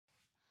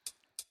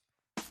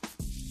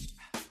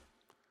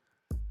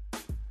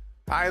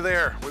Hi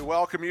there. We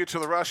welcome you to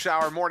the Rush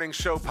Hour Morning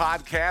Show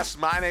podcast.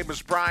 My name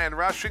is Brian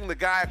Rushing. The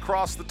guy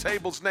across the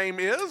table's name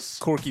is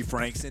Corky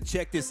Franks. And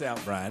check this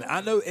out, Brian. I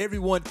know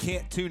everyone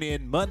can't tune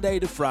in Monday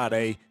to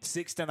Friday,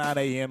 6 to 9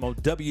 a.m. on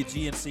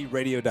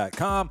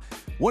WGNCradio.com,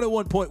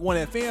 101.1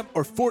 FM,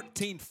 or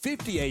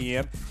 1450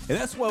 a.m. And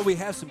that's why we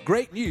have some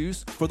great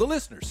news for the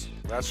listeners.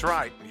 That's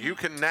right. You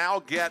can now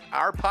get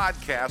our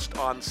podcast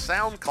on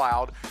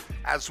SoundCloud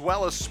as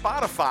well as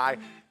Spotify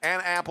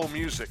and Apple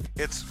Music.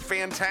 It's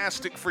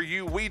fantastic for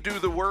you. We do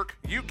the work.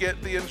 You get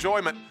the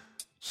enjoyment.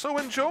 So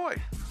enjoy.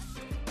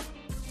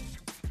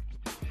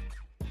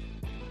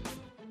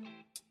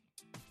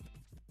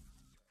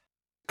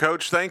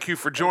 Coach, thank you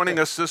for joining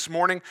us this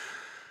morning.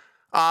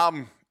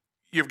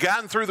 You've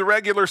gotten through the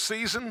regular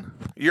season.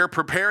 You're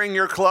preparing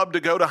your club to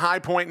go to High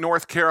Point,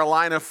 North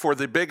Carolina for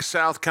the Big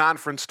South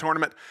Conference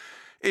tournament.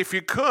 If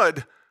you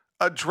could,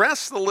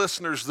 address the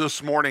listeners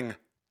this morning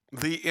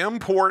the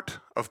import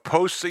of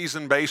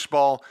postseason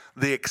baseball,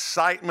 the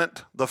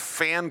excitement, the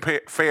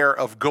fanfare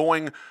of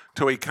going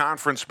to a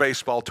conference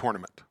baseball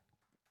tournament.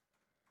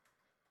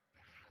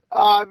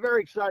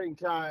 Very exciting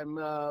time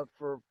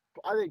for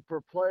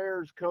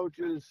players,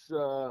 coaches,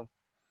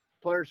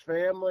 players'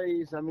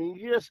 families. I mean,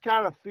 you just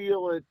kind of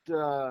feel it,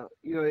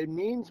 it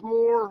means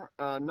more.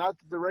 Not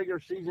that the regular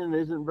season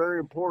isn't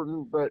very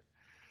important, but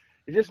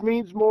it just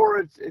means more.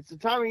 It's a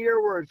time of year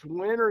where it's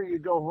win or you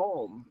go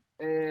home.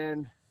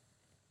 And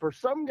for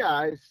some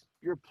guys,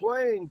 you're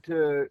playing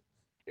to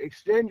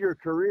extend your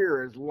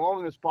career as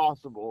long as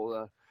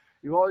possible.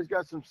 You've always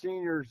got some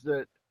seniors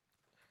that,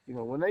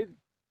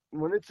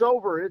 when it's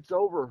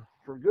over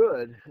for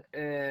good,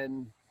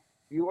 and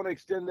you want to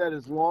extend that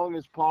as long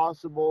as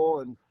possible.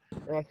 And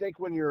I think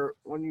when you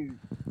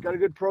got a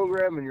good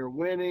program and you're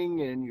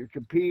winning and you're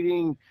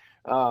competing,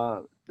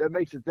 that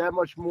makes it that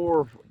much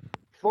more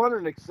fun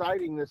and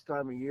exciting this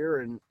time of year.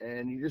 And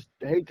you just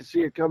hate to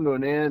see it come to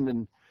an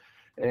end.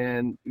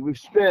 And we've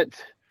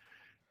spent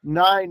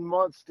 9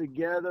 months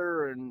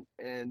together, and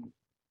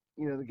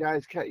the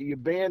guys, you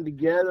band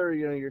together,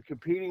 you're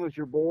competing with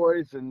your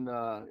boys, and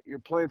you're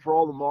playing for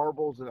all the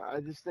marbles. And I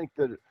just think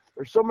that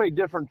there's so many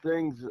different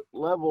things,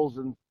 levels,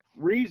 and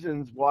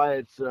reasons why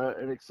it's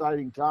an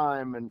exciting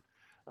time, and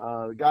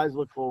the guys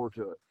look forward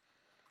to it.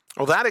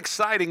 Well, that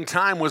exciting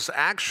time was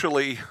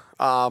actually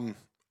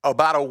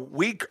about a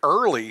week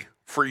early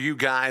for you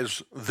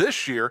guys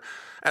this year,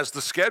 as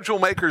the schedule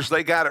makers,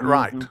 they got it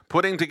right.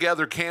 Putting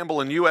together Campbell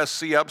and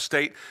USC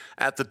Upstate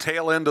at the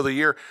tail end of the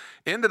year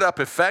ended up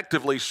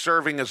effectively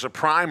serving as a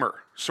primer,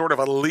 sort of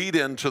a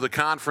lead-in to the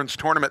conference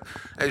tournament,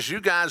 as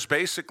you guys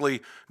basically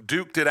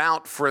duked it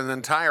out for an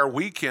entire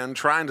weekend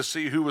trying to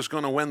see who was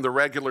going to win the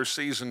regular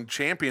season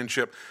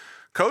championship.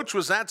 Coach,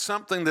 was that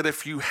something that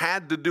if you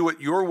had to do it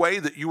your way,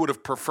 that you would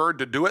have preferred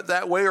to do it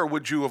that way, or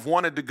would you have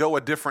wanted to go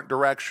a different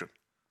direction?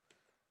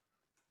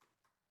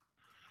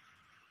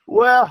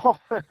 Well,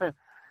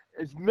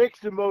 it's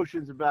mixed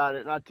emotions about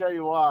it, and I'll tell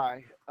you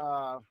why.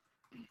 I've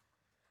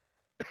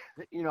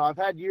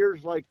had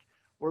years like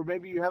where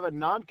maybe you have a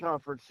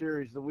non-conference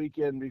series the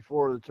weekend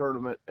before the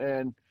tournament,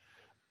 and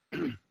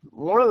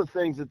one of the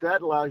things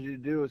that allows you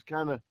to do is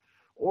kind of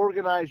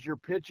organize your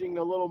pitching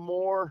a little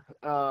more,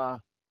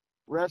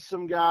 rest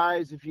some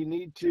guys if you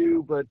need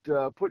to, but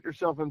put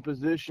yourself in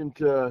position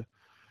to,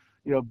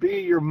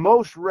 be your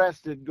most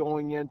rested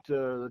going into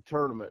the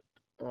tournament.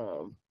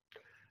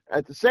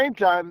 At the same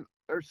time,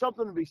 there's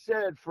something to be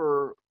said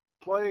for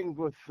playing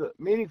with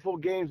meaningful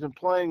games and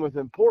playing with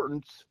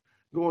importance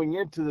going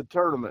into the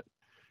tournament.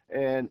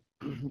 And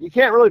you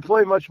can't really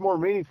play much more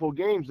meaningful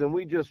games than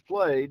we just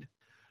played.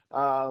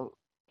 Both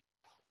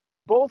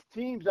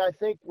teams, I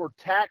think, were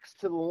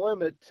taxed to the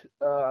limit.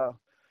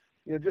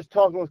 Just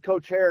talking with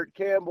Coach Harriet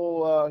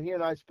Campbell, he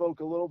and I spoke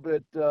a little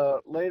bit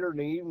later in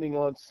the evening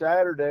on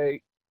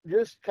Saturday,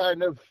 just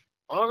kind of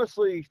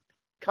honestly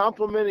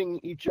complimenting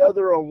each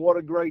other on what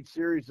a great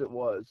series it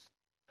was,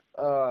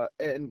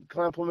 and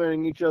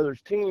complimenting each other's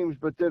teams,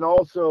 but then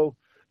also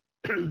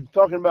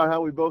talking about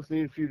how we both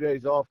need a few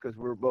days off because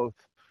we were both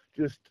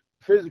just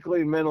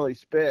physically and mentally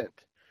spent.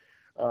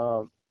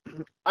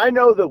 I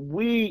know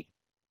that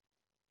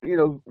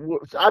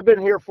I've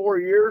been here 4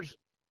 years.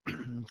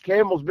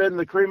 Campbell's been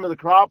the cream of the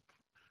crop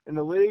in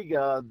the league.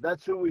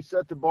 That's who we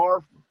set the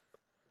bar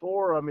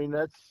for. I mean,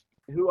 that's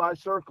who I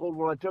circled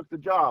when I took the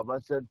job. I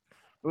said,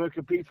 we're going to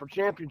compete for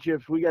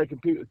championships. We got to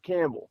compete with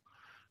Campbell.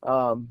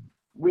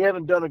 We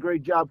haven't done a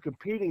great job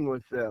competing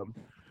with them.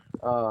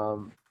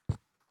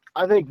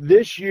 I think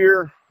this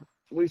year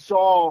we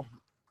saw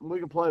we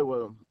can play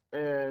with them.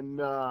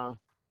 And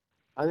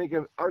I think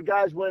if our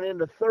guys went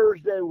into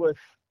Thursday with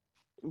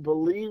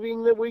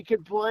believing that we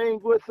could play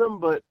with them,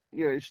 but,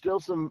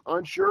 still some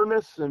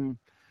unsureness, and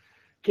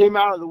came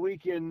out of the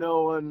weekend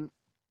knowing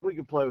we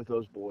can play with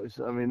those boys.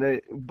 I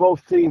mean,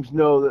 both teams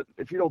know that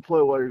if you don't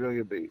play well, you're going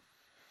to get beat.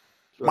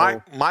 So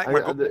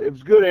it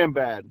was good and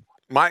bad.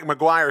 Mike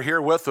McGuire here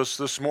with us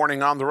this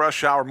morning on the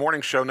Rush Hour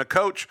Morning Show. Now,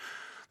 Coach,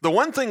 the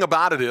one thing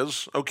about it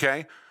is,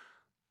 okay,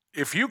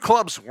 if you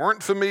clubs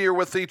weren't familiar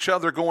with each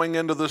other going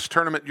into this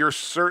tournament, you're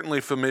certainly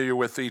familiar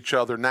with each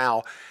other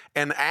now.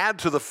 And add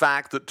to the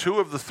fact that 2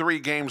 of the 3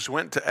 games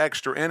went to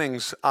extra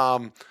innings.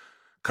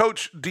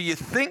 Coach, do you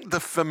think the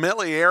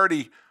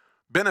familiarity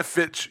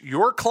benefits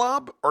your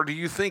club, or do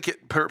you think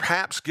it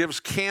perhaps gives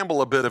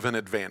Campbell a bit of an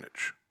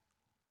advantage?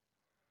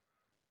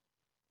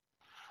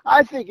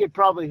 I think it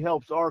probably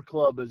helps our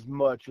club as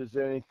much as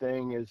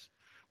anything, is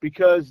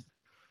because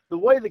the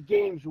way the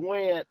games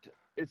went,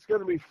 it's going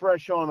to be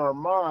fresh on our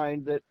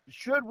mind that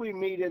should we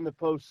meet in the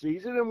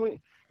postseason, and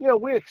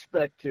we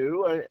expect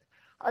to.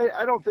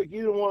 I don't think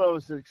either one of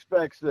us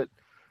expects that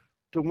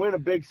to win a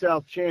Big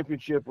South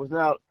championship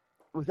without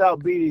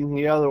beating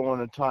the other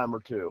one a time or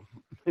two.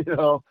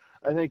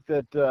 I think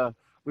that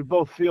we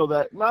both feel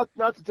that, not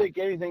to take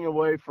anything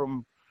away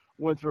from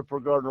Winthrop or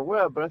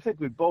Gardner-Webb, but I think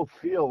we both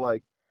feel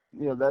like,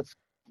 that's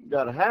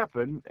got to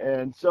happen.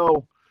 And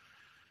so,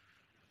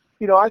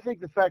 I think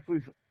the fact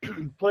we've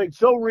played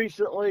so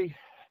recently,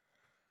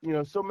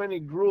 so many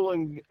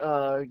grueling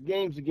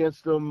games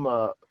against them,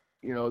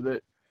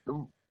 that there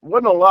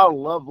wasn't a lot of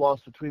love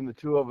lost between the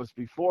 2 of us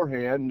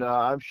beforehand.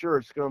 I'm sure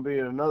it's going to be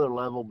at another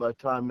level by the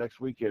time next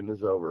weekend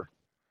is over.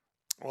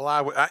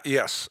 Well,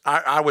 yes,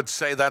 I would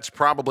say that's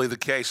probably the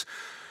case.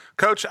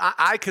 Coach,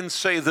 I can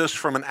say this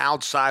from an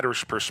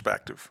outsider's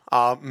perspective.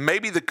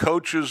 Maybe the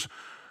coaches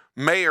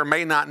may or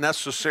may not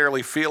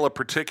necessarily feel a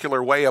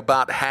particular way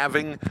about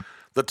having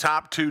the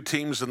top 2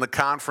 teams in the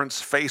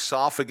conference face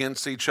off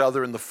against each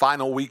other in the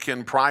final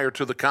weekend prior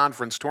to the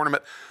conference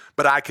tournament.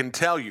 But I can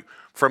tell you,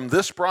 from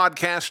this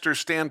broadcaster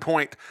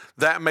standpoint,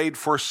 that made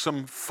for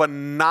some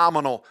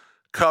phenomenal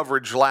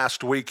coverage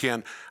last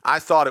weekend. I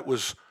thought it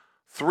was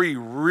 3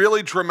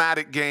 really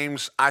dramatic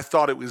games. I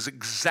thought it was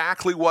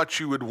exactly what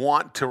you would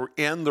want to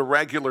end the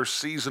regular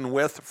season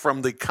with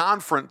from the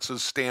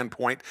conference's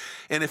standpoint.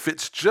 And if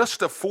it's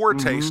just a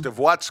foretaste of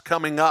what's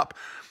coming up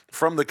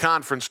from the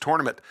conference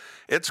tournament,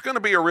 it's going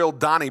to be a real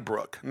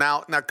Donnybrook.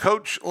 Now,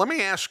 Coach, let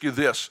me ask you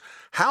this.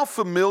 How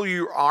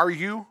familiar are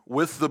you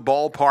with the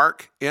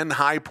ballpark in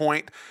High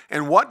Point?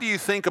 And what do you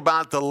think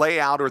about the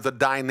layout or the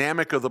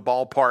dynamic of the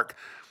ballpark?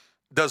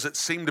 Does it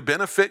seem to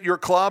benefit your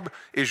club?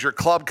 Is your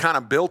club kind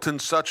of built in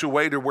such a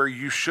way to where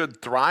you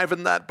should thrive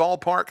in that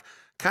ballpark?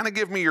 Kind of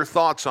give me your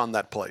thoughts on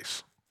that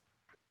place.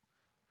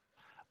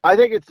 I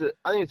think it's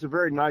a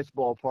very nice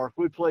ballpark.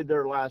 We played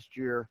there last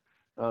year.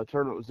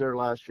 Tournament was there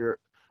last year.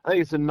 I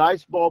think it's a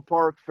nice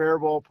ballpark, fair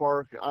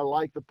ballpark. I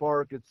like the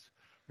park. It's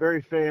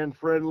very fan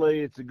friendly.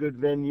 It's a good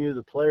venue.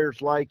 The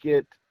players like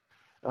it.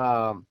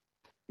 So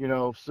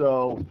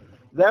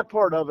that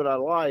part of it I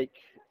like.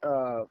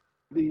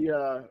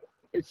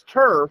 It's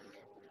turf,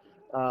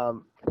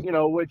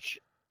 which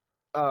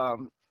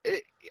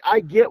I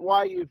get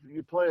why you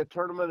play a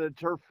tournament at a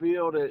turf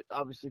field. It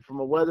obviously, from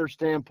a weather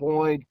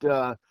standpoint,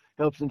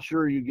 helps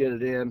ensure you get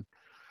it in.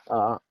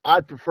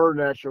 I'd prefer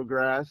natural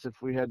grass if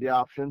we had the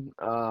option.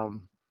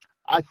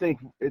 I think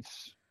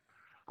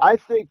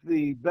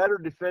the better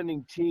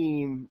defending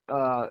team,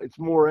 it's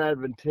more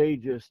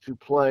advantageous to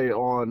play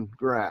on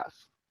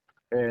grass,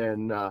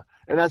 and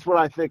that's what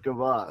I think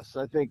of us.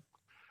 I think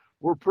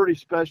we're pretty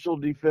special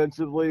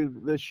defensively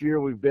this year.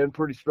 We've been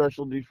pretty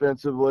special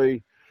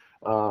defensively,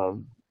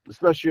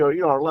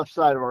 especially our left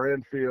side of our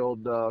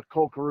infield.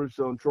 Cole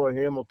Caruso and Troy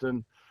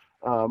Hamilton,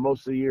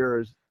 most of the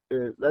year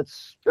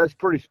that's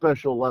pretty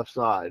special left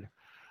side.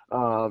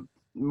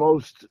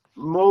 Most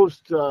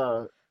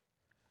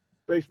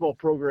baseball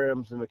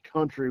programs in the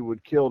country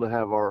would kill to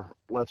have our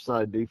left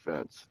side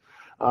defense.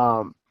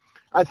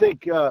 I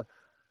think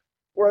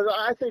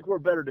we're a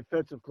better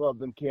defensive club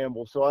than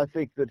Campbell, so I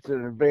think that's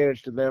an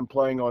advantage to them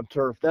playing on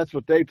turf. That's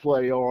what they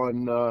play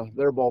on.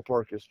 Their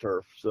ballpark is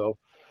turf. So,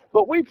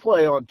 but we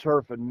play on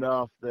turf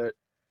enough that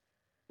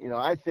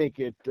I think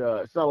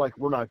it's not like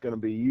we're not going to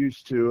be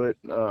used to it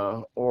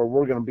or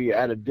we're going to be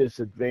at a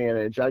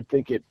disadvantage. I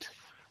think it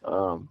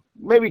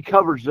maybe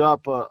covers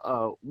up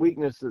a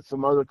weakness that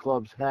some other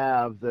clubs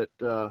have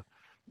that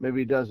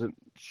maybe doesn't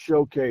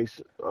showcase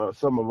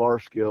some of our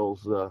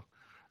skills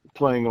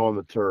playing on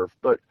the turf.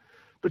 But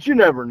you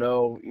never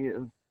know.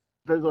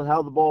 Depends on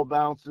how the ball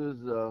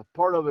bounces.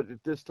 Part of it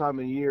at this time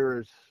of year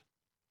is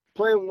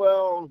playing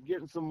well,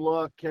 getting some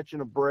luck,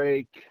 catching a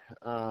break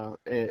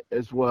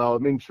as well. I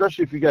mean,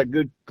 especially if you got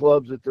good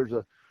clubs, that there's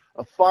a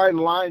fine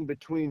line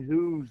between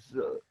who's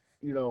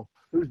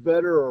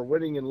better or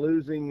winning and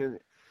losing.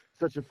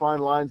 Such a fine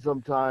line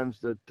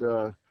sometimes that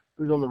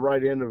who's on the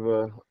right end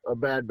of a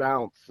bad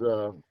bounce,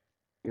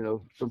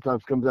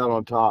 sometimes comes out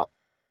on top.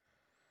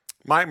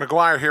 Mike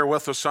McGuire here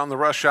with us on the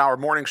Rush Hour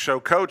Morning Show.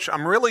 Coach,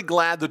 I'm really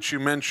glad that you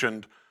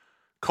mentioned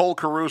Cole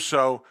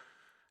Caruso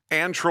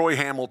and Troy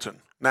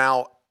Hamilton.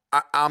 Now,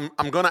 I'm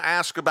going to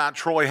ask about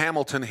Troy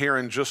Hamilton here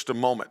in just a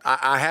moment.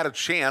 I had a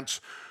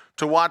chance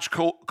to watch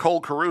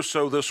Cole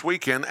Caruso this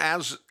weekend,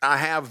 as I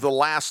have the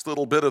last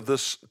little bit of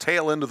this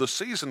tail end of the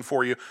season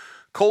for you.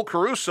 Cole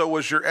Caruso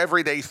was your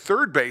everyday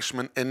third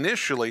baseman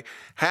initially,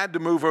 had to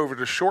move over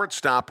to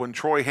shortstop when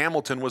Troy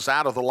Hamilton was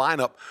out of the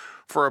lineup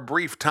for a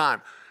brief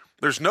time.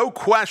 There's no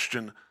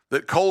question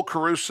that Cole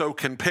Caruso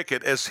can pick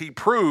it, as he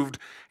proved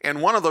in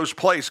one of those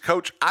plays.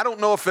 Coach, I don't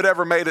know if it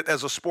ever made it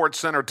as a Sports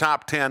Center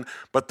top 10,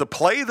 but the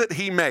play that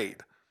he made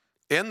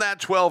in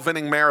that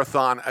 12-inning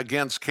marathon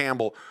against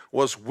Campbell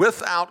was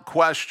without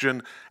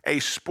question a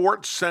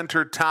Sports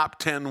Center top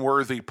 10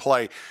 worthy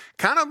play.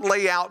 Kind of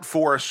lay out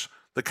for us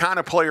the kind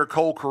of player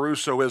Cole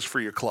Caruso is for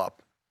your club.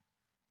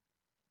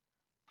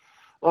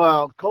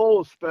 Well,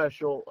 Cole's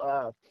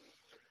special.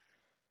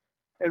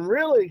 And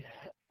really,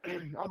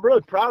 I'm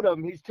really proud of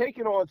him. He's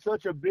taken on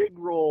such a big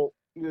role.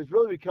 He's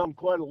really become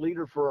quite a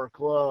leader for our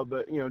club.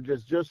 But,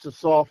 just a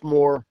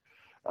sophomore.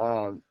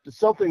 It's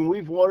something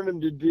we've wanted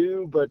him to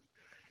do. But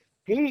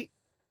he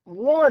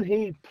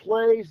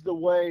plays the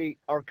way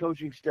our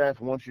coaching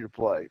staff wants you to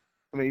play.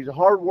 I mean, he's a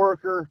hard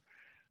worker.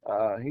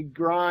 He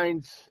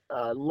grinds,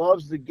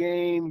 loves the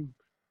game,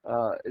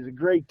 is a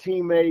great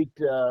teammate,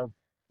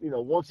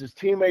 wants his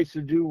teammates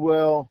to do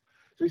well.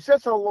 So he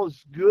sets all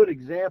those good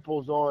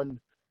examples on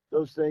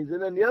those things.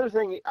 And then the other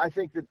thing I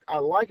think that I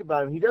like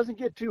about him, he doesn't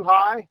get too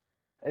high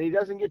and he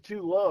doesn't get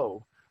too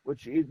low,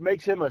 which it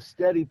makes him a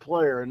steady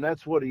player, and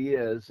that's what he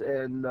is.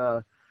 And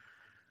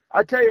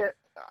I tell you,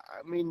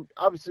 I mean,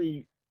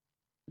 obviously,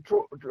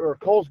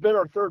 Cole's been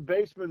our third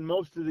baseman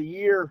most of the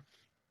year.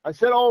 I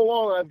said all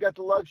along, I've got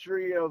the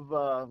luxury of,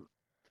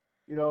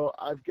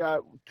 I've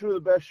got two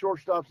of the best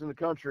shortstops in the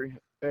country,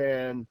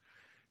 and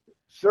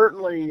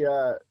certainly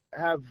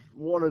have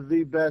one of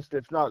the best,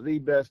 if not the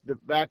best,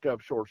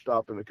 backup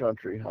shortstop in the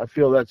country. I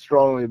feel that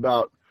strongly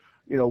about,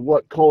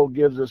 what Cole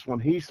gives us when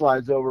he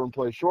slides over and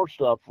plays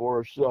shortstop for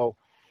us. So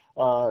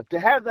to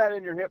have that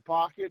in your hip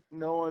pocket,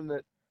 knowing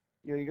that,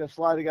 you're going to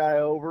slide a guy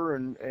over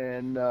and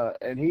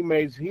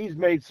he's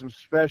made some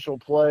special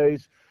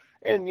plays.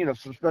 And,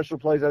 some special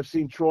plays I've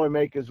seen Troy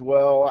make as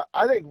well.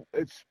 I think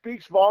it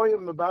speaks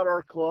volume about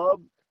our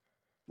club.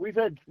 We've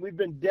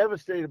been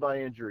devastated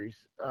by injuries.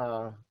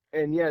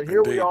 And yet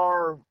here we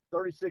are,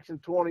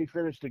 36-20,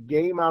 finished a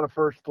game out of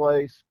first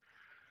place.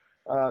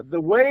 The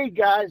way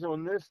guys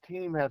on this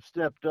team have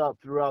stepped up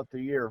throughout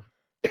the year.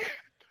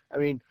 I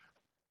mean,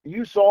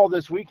 you saw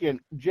this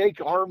weekend, Jake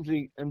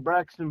Armsey and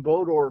Braxton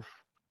Bodorf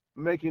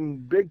making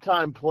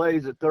big-time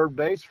plays at third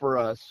base for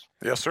us.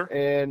 Yes, sir.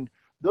 And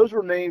those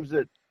were names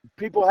that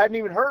people hadn't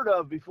even heard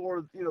of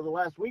before, the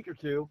last week or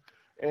two.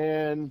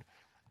 And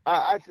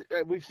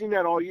we've seen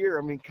that all year.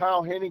 I mean,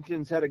 Kyle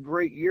Hennington's had a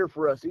great year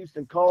for us.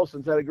 Easton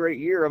Carlson's had a great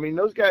year. I mean,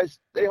 those guys,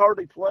 they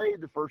hardly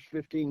played the first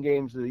 15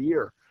 games of the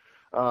year.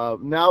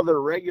 Now they're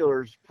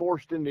regulars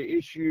forced into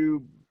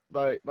issue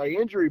by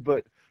injury,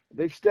 but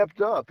they've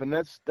stepped up. And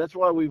that's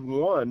why we've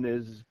won,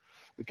 is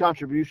the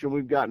contribution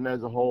we've gotten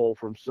as a whole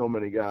from so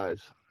many guys.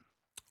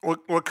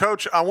 Well,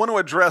 Coach, I want to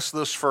address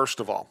this first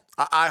of all.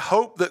 I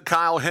hope that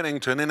Kyle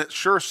Hennington, and it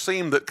sure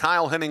seemed that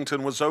Kyle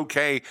Hennington was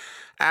okay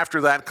after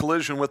that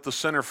collision with the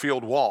center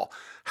field wall.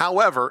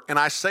 However, and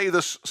I say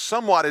this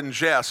somewhat in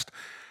jest,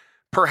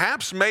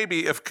 perhaps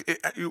maybe if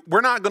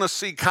we're not going to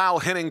see Kyle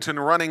Hennington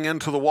running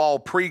into the wall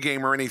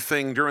pregame or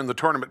anything during the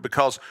tournament,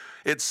 because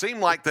it seemed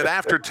like that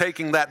after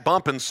taking that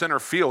bump in center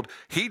field,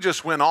 he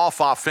just went off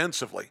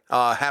offensively,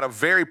 had a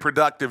very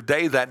productive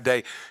day that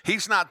day.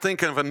 He's not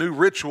thinking of a new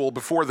ritual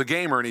before the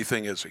game or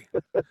anything, is he?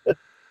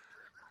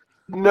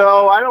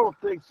 No, I don't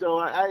think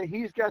so.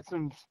 He's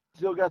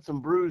still got some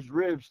bruised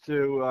ribs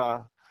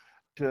to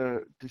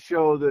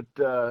show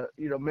that,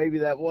 maybe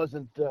that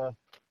wasn't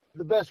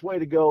the best way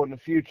to go in the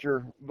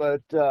future,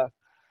 but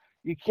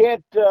you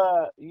can't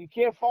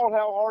fault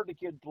how hard the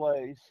kid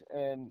plays.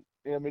 And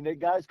I mean, the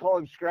guys call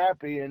him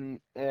Scrappy, and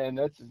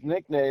that's his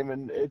nickname,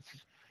 and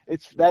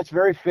that's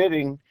very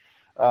fitting.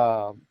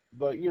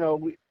 But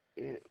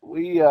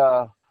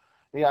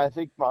I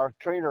think our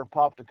trainer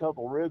popped a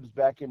couple ribs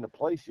back into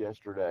place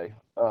yesterday.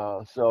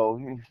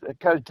 So it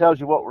kind of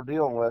tells you what we're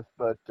dealing with,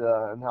 but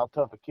and how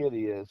tough a kid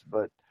he is.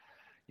 But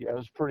yeah, it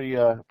was pretty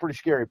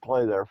scary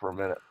play there for a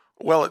minute.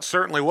 Well, it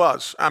certainly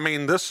was. I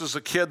mean, this is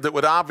a kid that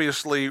would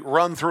obviously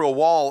run through a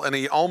wall, and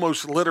he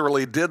almost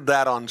literally did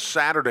that on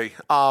Saturday.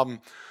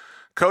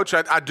 Coach,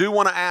 I do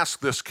want to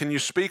ask this. Can you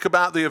speak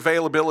about the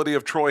availability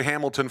of Troy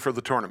Hamilton for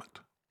the tournament?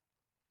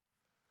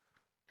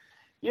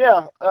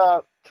 Yeah,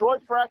 Troy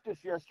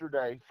practiced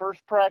yesterday.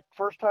 First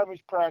time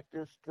he's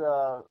practiced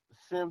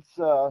since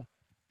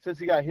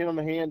he got hit on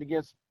the hand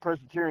against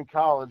Presbyterian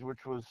College,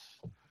 which was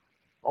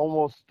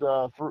almost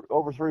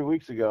over 3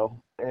 weeks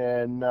ago.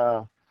 And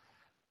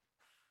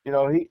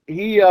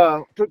he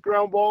took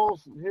ground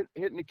balls,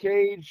 hitting the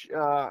cage.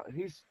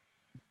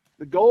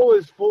 The goal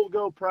is full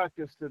go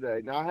practice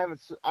today. Now I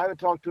haven't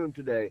talked to him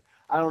today.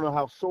 I don't know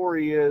how sore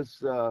he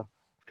is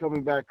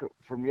coming back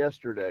from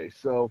yesterday.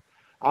 So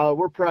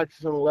we're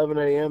practicing 11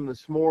 a.m.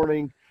 this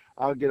morning.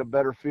 I'll get a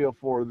better feel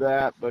for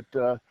that. But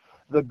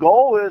the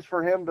goal is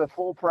for him to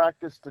full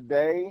practice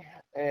today,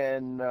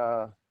 and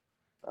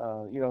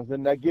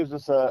then that gives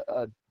us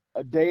a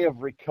day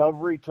of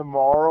recovery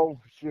tomorrow,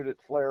 should it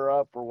flare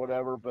up or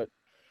whatever. But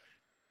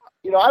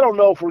I don't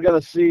know if we're going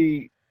to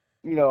see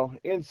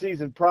in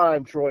season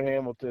prime Troy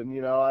Hamilton.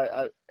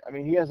 I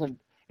mean, he hasn't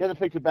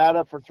picked a bat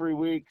up for 3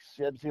 weeks.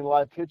 He hasn't seen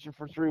live pitching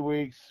for 3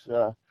 weeks.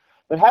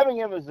 but having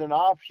him as an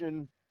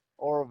option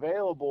or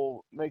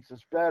available makes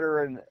us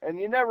better. And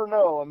you never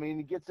know. I mean,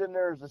 he gets in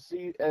there as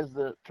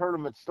the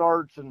tournament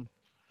starts, and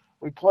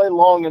we play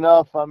long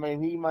enough. I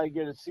mean, he might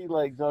get his sea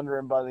legs under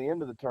him by the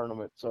end of the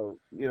tournament. So,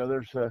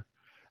 there's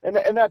and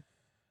that,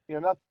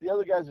 not the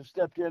other guys have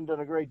stepped in,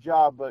 done a great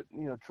job, but,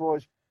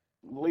 Troy's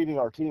leading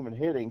our team in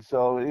hitting.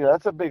 So,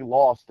 that's a big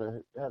loss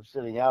to have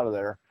sitting out of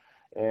there.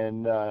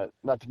 And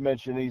not to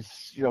mention he's,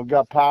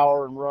 got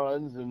power and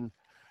runs and,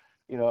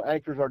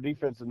 anchors our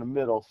defense in the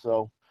middle.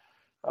 So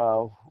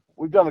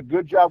we've done a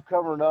good job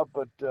covering up,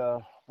 but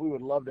we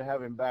would love to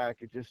have him back.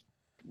 It just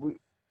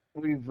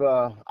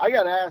I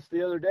got asked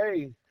the other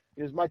day,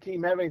 does my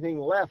team have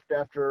anything left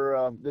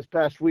after this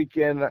past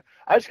weekend?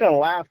 I just kind of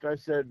laughed. I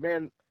said,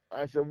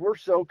 we're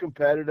so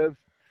competitive,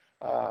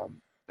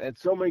 and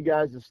so many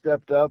guys have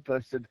stepped up. I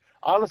said,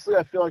 honestly,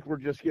 I feel like we're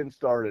just getting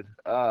started.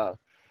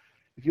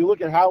 If you look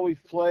at how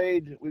we've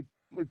played,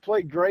 we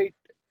played great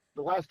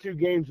the last two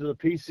games of the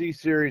PC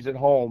series at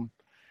home,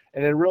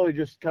 and then really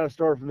just kind of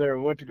started from there.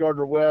 We went to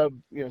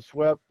Gardner-Webb,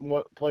 swept,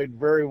 played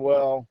very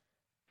well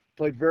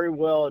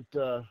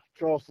at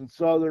Charleston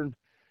Southern,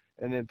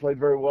 and then played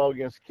very well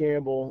against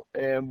Campbell.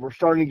 And we're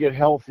starting to get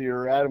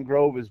healthier. Adam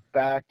Grove is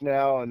back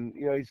now, and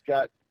he's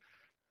got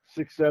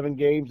 6-7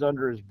 games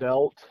under his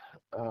belt,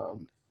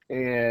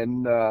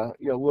 and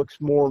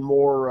looks more and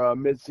more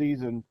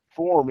midseason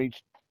form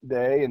each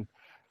day. And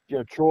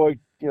Troy,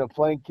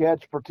 playing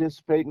catch,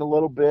 participating a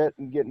little bit,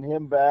 and getting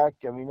him back.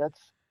 I mean, that's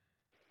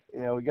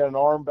we got an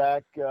arm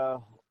back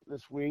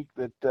this week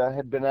that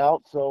had been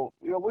out. So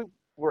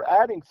we're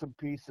adding some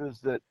pieces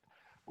that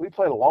we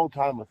played a long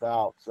time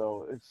without.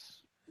 So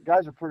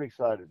guys are pretty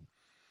excited.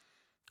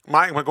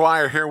 Mike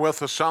McGuire here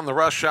with us on the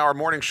Rush Hour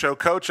Morning Show.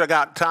 Coach, I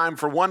got time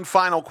for one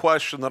final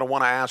question that I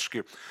want to ask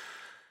you.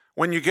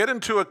 When you get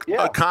into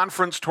a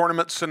conference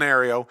tournament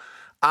scenario,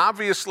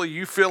 obviously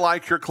you feel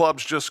like your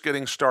club's just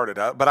getting started.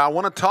 But I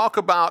want to talk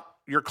about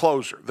your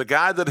closer, the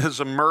guy that has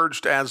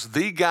emerged as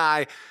the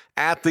guy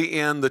at the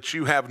end that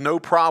you have no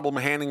problem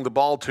handing the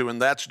ball to,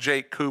 and that's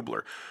Jake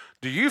Kubler.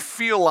 Do you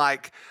feel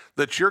like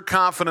that you're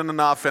confident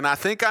enough, and I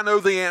think I know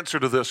the answer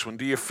to this one,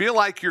 do you feel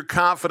like you're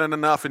confident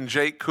enough in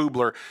Jake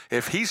Kubler,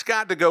 if he's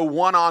got to go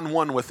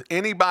one-on-one with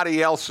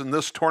anybody else in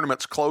this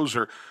tournament's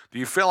closer, do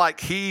you feel like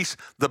he's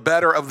the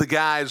better of the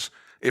guys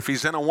if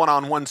he's in a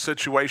one-on-one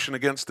situation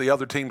against the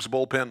other team's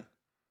bullpen?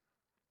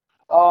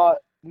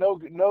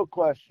 No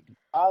question.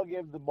 I'll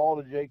give the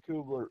ball to Jake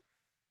Kubler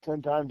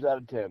 10 times out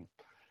of 10.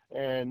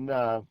 And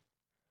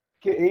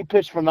he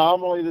pitched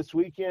phenomenally this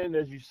weekend,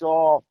 as you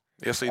saw.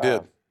 Yes, he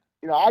did.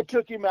 I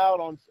took him out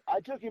on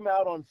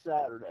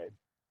Saturday.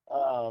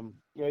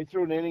 He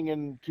threw an inning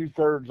in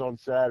 2/3 on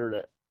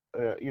Saturday.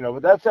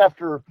 But that's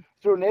after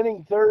threw an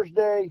inning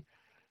Thursday,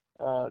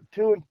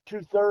 2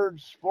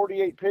 2/3,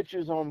 48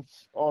 pitches on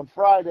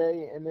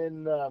Friday, and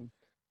then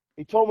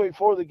he told me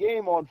before the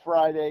game on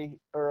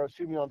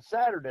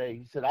Saturday,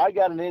 he said, "I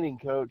got an inning,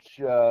 Coach.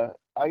 I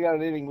got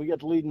an inning. We got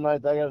the lead in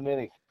ninth. I got an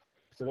inning."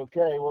 I said,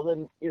 "Okay." Well,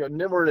 then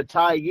then we're in a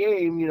tie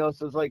game.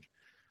 So it's like,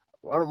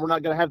 we're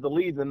not going to have the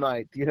lead in the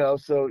ninth.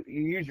 So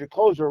you use your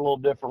closer a little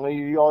differently.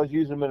 You always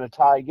use them in a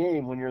tie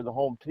game when you're the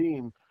home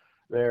team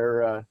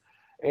there.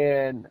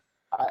 And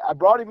I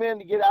brought him in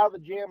to get out of the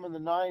jam in the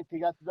ninth. He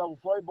got the double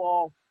play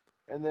ball,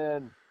 and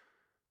then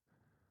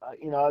I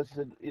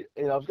said,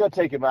 I was going to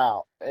take him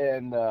out.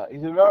 And he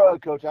said, "No,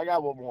 Coach, I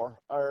got one more."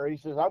 Or he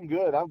says, I'm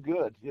good.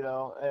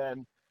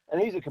 And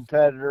he's a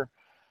competitor.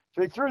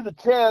 So he threw the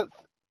 10th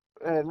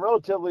and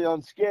relatively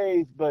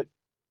unscathed, but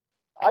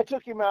I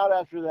took him out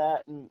after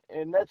that.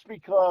 And that's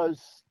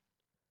because,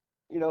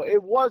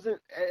 it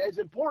wasn't as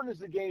important as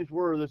the games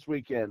were this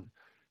weekend.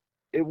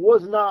 It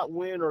was not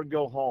win or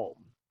go home.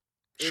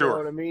 You know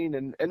what I mean?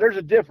 And there's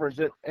a difference.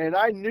 And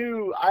I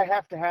knew I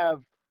have to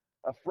have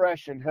a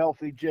fresh and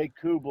healthy Jake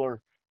Kubler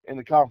in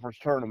the conference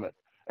tournament.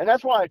 And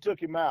that's why I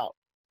took him out.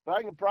 But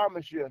I can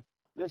promise you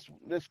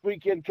this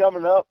weekend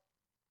coming up,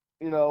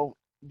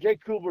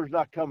 Jake Kubler's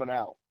not coming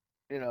out.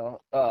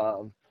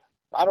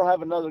 I don't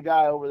have another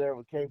guy over there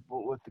with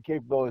the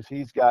capabilities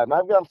he's got. And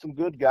I've got some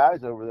good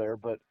guys over there,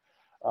 but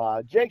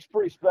Jake's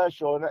pretty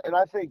special. And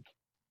I think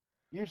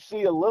you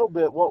see a little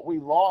bit what we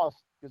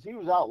lost because he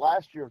was out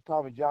last year with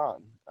Tommy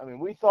John. I mean,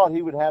 we thought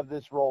he would have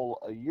this role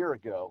a year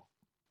ago,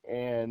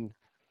 and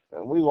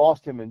we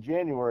lost him in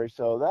January.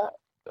 So that,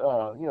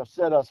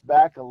 set us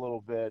back a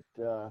little bit,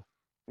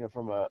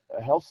 from a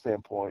health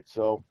standpoint.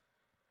 So,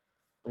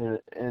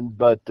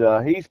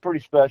 but he's pretty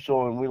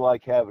special, and we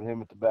like having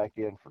him at the back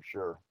end for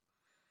sure.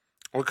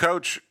 Well,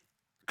 Coach,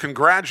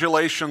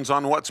 congratulations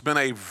on what's been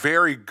a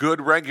very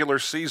good regular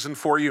season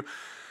for you.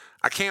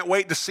 I can't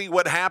wait to see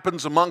what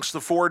happens amongst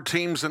the 4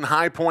 teams in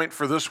High Point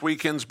for this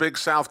weekend's Big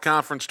South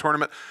Conference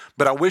tournament,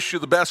 but I wish you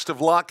the best of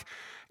luck,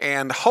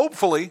 and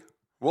hopefully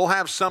we'll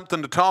have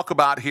something to talk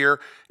about here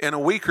in a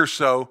week or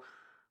so.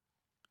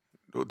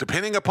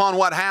 Depending upon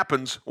what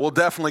happens, we'll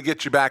definitely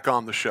get you back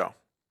on the show.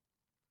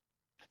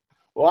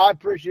 Well, I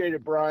appreciate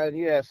it, Brian.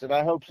 Yes, and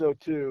I hope so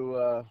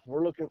too.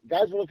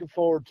 Guys are looking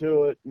forward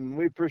to it, and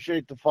we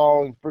appreciate the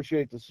following,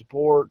 appreciate the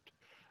support.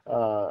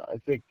 I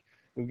think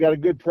we've got a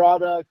good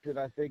product, and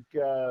I think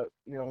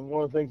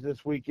one of the things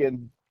this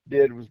weekend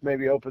did was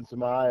maybe open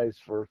some eyes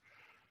for,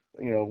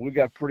 we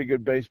got pretty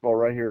good baseball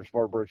right here in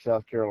Spartanburg,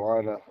 South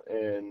Carolina,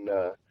 and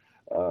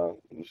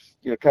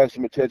kind of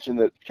some attention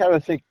that kind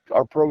of think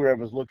our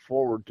program has looked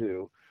forward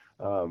to,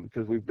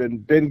 because we've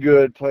been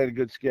good, playing a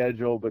good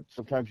schedule, but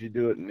sometimes you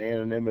do it in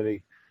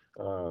anonymity.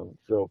 So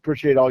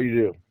appreciate all you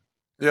do.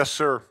 Yes,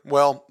 sir.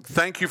 Well,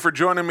 thank you for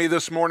joining me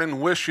this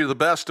morning. Wish you the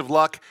best of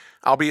luck.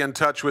 I'll be in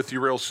touch with you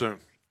real soon.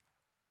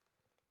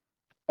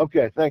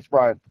 Okay. Thanks,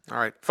 Brian. All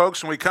right,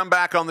 folks, when we come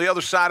back on the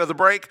other side of the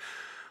break,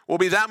 we'll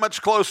be that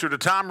much closer to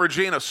Tom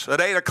Reginas at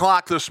 8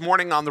 o'clock this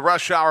morning on the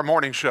Rush Hour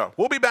Morning Show.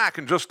 We'll be back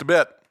in just a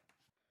bit.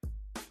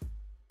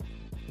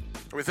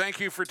 We thank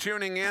you for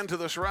tuning in to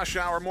this Rush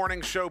Hour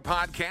Morning Show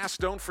podcast.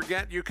 Don't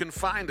forget, you can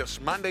find us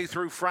Monday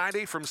through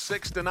Friday from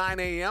 6 to 9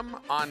 a.m.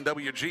 on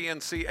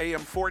WGNC AM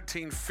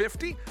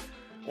 1450,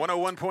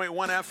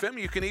 101.1 FM.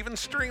 You can even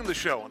stream the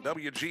show on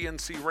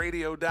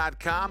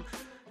WGNCradio.com.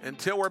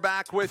 Until we're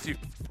back with you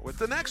with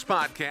the next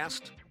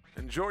podcast,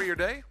 enjoy your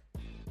day.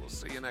 We'll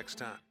see you next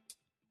time.